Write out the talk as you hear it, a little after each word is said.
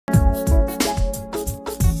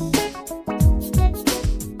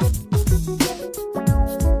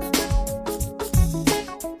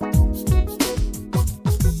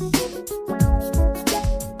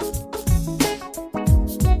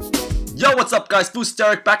up guys,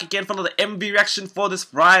 Philsterrik back again for another MV reaction for this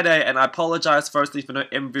Friday, and I apologize firstly for no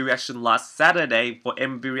MV reaction last Saturday for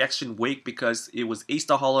MV reaction week because it was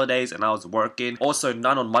Easter holidays and I was working. Also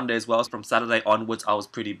none on Monday as well, from Saturday onwards I was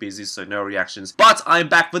pretty busy, so no reactions. But I'm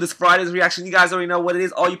back for this Friday's reaction. You guys already know what it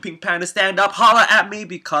is. All you Pink Panda stand up, holla at me,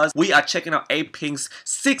 because we are checking out A-Pink's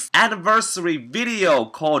 6th anniversary video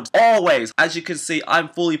called Always. As you can see, I'm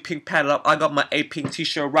fully Pink Panda up. I got my A-Pink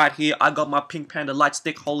t-shirt right here. I got my Pink Panda light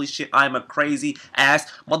stick. Holy shit, I'm a crazy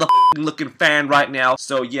ass motherfucking looking fan right now.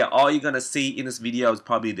 So yeah, all you're gonna see in this video is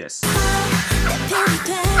probably this.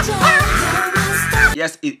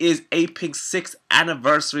 Yes, it is A-Pink's 6th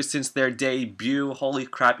anniversary since their debut. Holy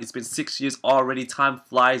crap, it's been 6 years already. Time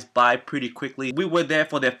flies by pretty quickly. We were there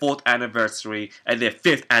for their 4th anniversary and their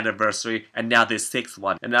 5th anniversary and now their 6th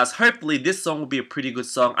one. And as hopefully this song will be a pretty good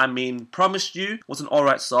song. I mean, Promised You was an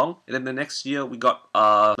alright song. And then the next year we got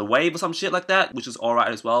the WAii or some shit like that, which is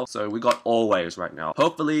alright as well. So we got Always right now.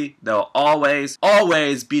 Hopefully they'll always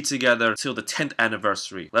be together till the 10th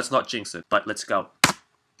anniversary. Let's not jinx it, but let's go.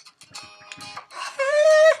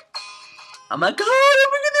 Oh my god, we're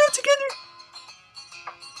gonna do it together!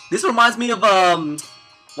 This reminds me of,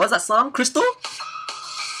 what's that song? Crystal?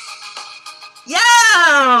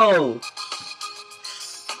 Yo!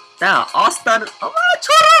 Now, Austin. Oh my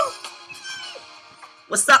god!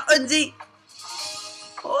 What's up, Unji?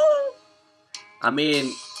 Oh! I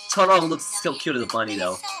mean, Chorong looks so cute as a bunny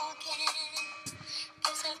though.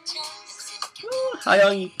 Hi,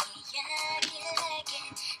 Youngie.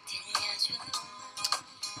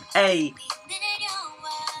 Hey.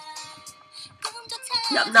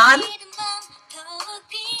 None.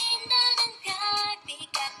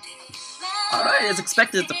 Alright, as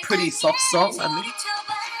expected, it's a pretty soft song. I mean,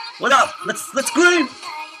 what up? Let's scream!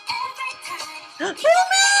 Kill me!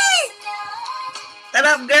 Let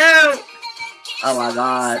up, girl! Oh my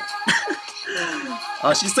god.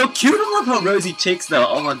 Oh, she's so cute. I love her rosy cheeks though.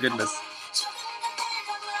 Oh my goodness.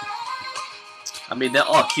 I mean, they're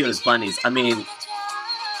all cute as bunnies. I mean,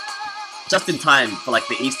 just in time for like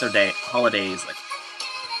the Easter day holidays. Like,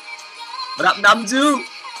 what up, Namju?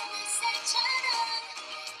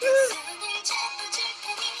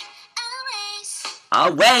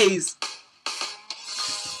 Always.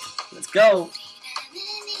 Let's go.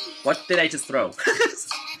 What did I just throw?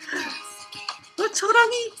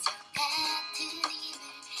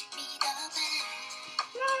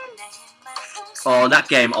 Oh, that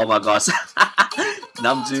game. Oh my gosh.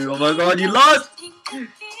 Namju, oh my god, you lost!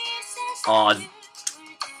 Oh,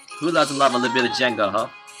 who doesn't love a little bit of Jenga, huh?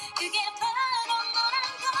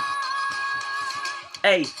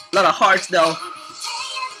 Hey, lot of hearts though.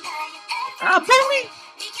 Ah, boomy!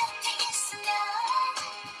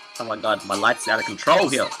 Oh my god, my light's out of control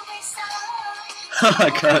here. Oh my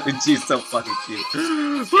god, she's so fucking cute.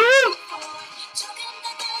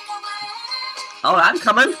 Oh, I'm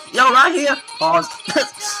coming. Yo, right here. Pause.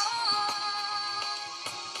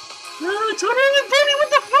 No, Tony and Bunny, what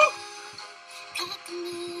the fuck?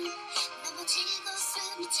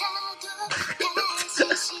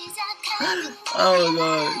 Oh my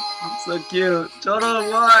god, it's so cute. Jordan,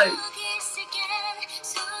 why?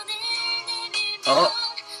 Oh,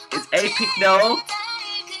 it's A-Pink now.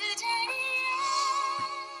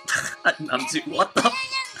 What the?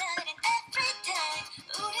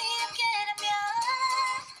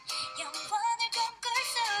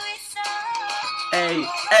 Hey,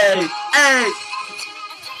 hey, hey!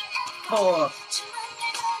 Oh,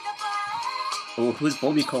 oh, who's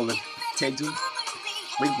Bobby calling? Teju?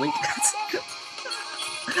 Wink, wink.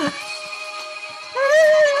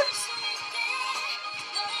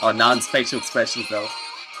 Oh, non-facial expressions though.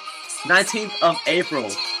 19th of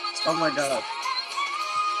April. Oh my god.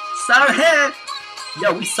 Saturday!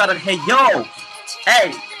 Yo, we started. Hey, yo!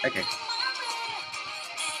 Hey! Okay.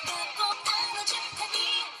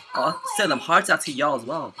 Oh, send them hearts out to y'all as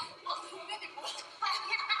well.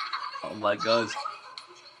 Oh my god.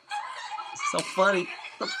 So funny.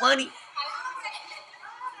 So funny.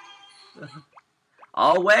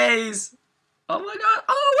 Always. Oh my god,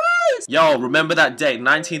 always! Yo, remember that date,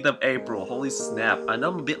 19th of April. Holy snap. I know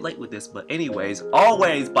I'm a bit late with this, but anyways,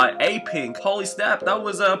 Always by A-Pink. Holy snap, that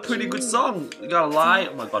was a pretty good song. You gotta lie.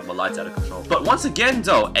 Oh my god, my light's out of control. But once again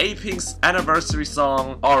though, A-Pink's anniversary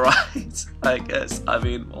song, alright. I guess. I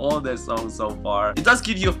mean, all their songs so far. It does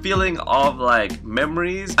give you a feeling of like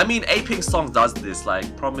memories. I mean, A-Pink song does this,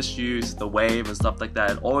 like Promise You, The Wave and stuff like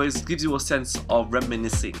that. It always gives you a sense of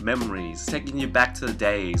reminiscing, memories, taking you back to the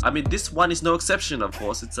days. I mean, this one is no exception, of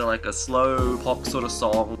course. It's like a slow pop sort of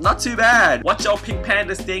song. Not too bad. What y'all Pink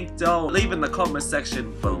Pandas think, though? Leave in the comment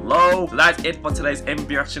section below. So that's it for today's MV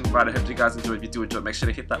Reaction Friday. I hope you guys enjoyed. If you do enjoy, make sure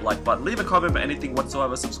to hit that like button. Leave a comment about anything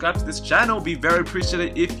whatsoever. Subscribe to this channel. Be very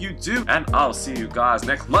appreciated if you do. And I'll see you guys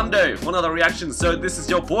next Monday for another reaction. So this is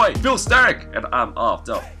your boy, Philsterrik, and I'm off.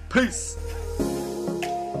 Peace.